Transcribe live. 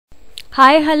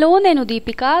Hi hello నేను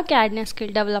Deepika CAD NEST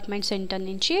skill development centre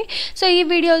నుంచి. So ఈ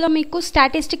వీడియోలో మీకు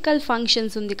స్టాటిస్టికల్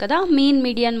ఫంక్షన్స్ ఉంది కదా, mean,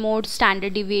 median, mode,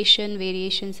 standard deviation,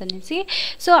 variations అనేసి.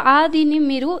 సో దీన్ని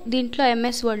మీరు దీంట్లో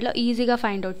MS వర్డ్లో ఈజీగా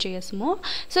ఫైండ్ అవుట్ చేయొచ్చు.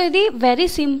 సో ఇది వెరీ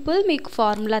సింపుల్, మీకు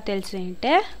ఫార్ములా తెలిసి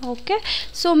ఉంటే ఓకే.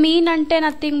 సో మీన్ అంటే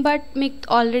నథింగ్ బట్ మీకు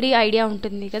ఆల్రెడీ ఐడియా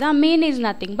ఉంటుంది కదా, mean is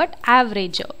nothing but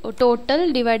average, total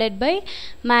divided by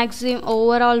maximum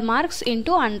overall marks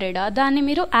into 100. దాన్ని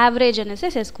మీరు యావరేజ్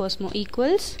అనేసి చేసుకోవచ్చుము.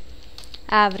 Equals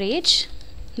average,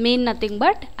 mean nothing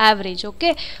but average. Okay,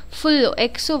 full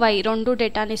X why రెండు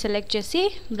డేటాని సెలెక్ట్ చేసి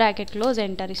బ్రాకెట్ క్లోజ్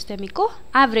ఎంటర్ ఇస్తే మీకు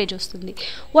యావరేజ్ వస్తుంది.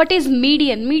 What is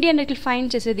median? మీడియన్ ఇట్లా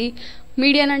ఫైండ్ చేసేది.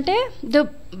 మీడియన్ అంటే ద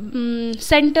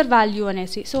సెంటర్ వాల్యూ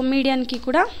అనేసి. సో మీడియన్కి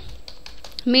కూడా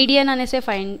మీడియన్ అనేసి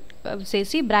ఫైండ్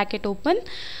చేసి bracket open.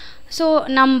 So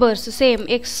numbers same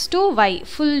X to why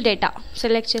full data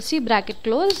select చేసి బ్రాకెట్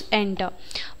క్లోజ్ ఎంటర్.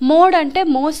 మోడ్ అంటే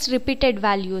most repeated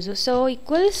values. So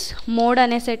equals mode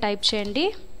అనేసి టైప్ చేయండి.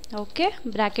 Okay,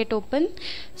 bracket open,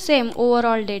 same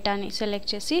overall డేటాని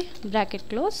select చేసి bracket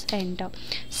close enter.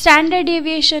 Standard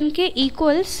డీవియేషన్కి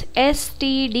equals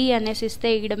STD అనేసి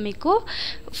ఇస్తే ఇక్కడ మీకు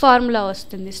ఫార్ములా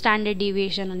వస్తుంది. స్టాండర్డ్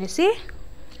డీవియేషన్ అనేసి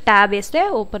ట్యాబ్ వేస్తే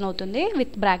ఓపెన్ అవుతుంది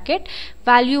విత్ బ్రాకెట్.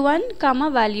 వాల్యూ 1,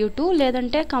 వాల్యూ 2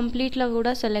 లేదంటే కంప్లీట్లో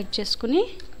కూడా సెలెక్ట్ చేసుకుని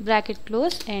బ్రాకెట్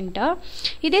క్లోజ్ ఎంటర్.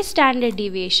 ఇదే స్టాండర్డ్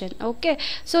డీవియేషన్. ఓకే,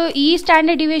 సో ఈ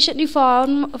స్టాండర్డ్ డీవియేషన్ ఈ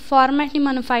ఫార్మాట్ని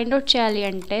మనం ఫైండ్ అవుట్ చేయాలి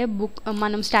అంటే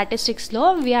మనం స్టాటిస్టిక్స్లో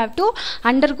we have to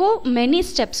undergo many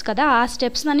steps కదా, ఆ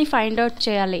స్టెప్స్ అన్ని ఫైండ్ అవుట్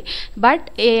చేయాలి. But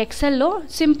ఎక్సెల్లో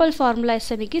simple formula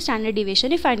ఇస్తానికి standard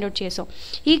డీవియేషన్ని find out చేసాం.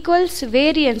 Equals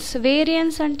variance.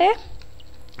 వేరియన్స్ అంటే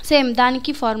సేమ్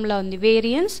దానికి ఫార్ములా ఉంది.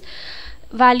 వేరియన్స్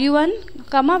వాల్యూ 1,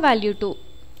 వాల్యూ 2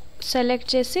 సెలెక్ట్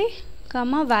చేసి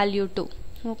value 2.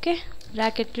 Okay,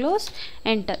 bracket close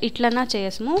enter. ఇట్లనా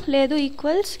చేయసము. లేదు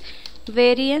ఈక్వల్స్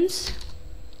వేరియన్స్,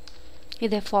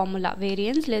 ఇదే ఫార్ములా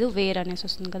వేరియన్స్, లేదు వేర్ అనేసి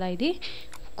వస్తుంది కదా, ఇది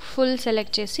ఫుల్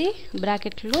సెలెక్ట్ చేసి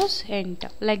bracket close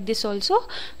enter. Like this also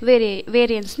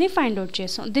వేరియన్స్ని find out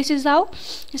చేసాం. This is how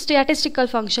statistical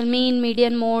function mean,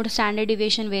 median, mode, standard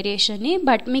deviation, వేరియేషన్ని.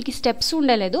 But మీకు స్టెప్స్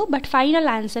ఉండలేదు, బట్ ఫైనల్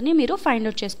ఆన్సర్ని మీరు ఫైండ్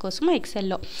అవుట్ చేసుకోవచ్చు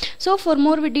ఎక్సెల్లో. So for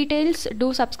more details do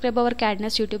subscribe our CAD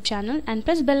NEST YouTube channel and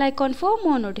press bell icon for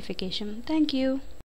more notification. Thank you.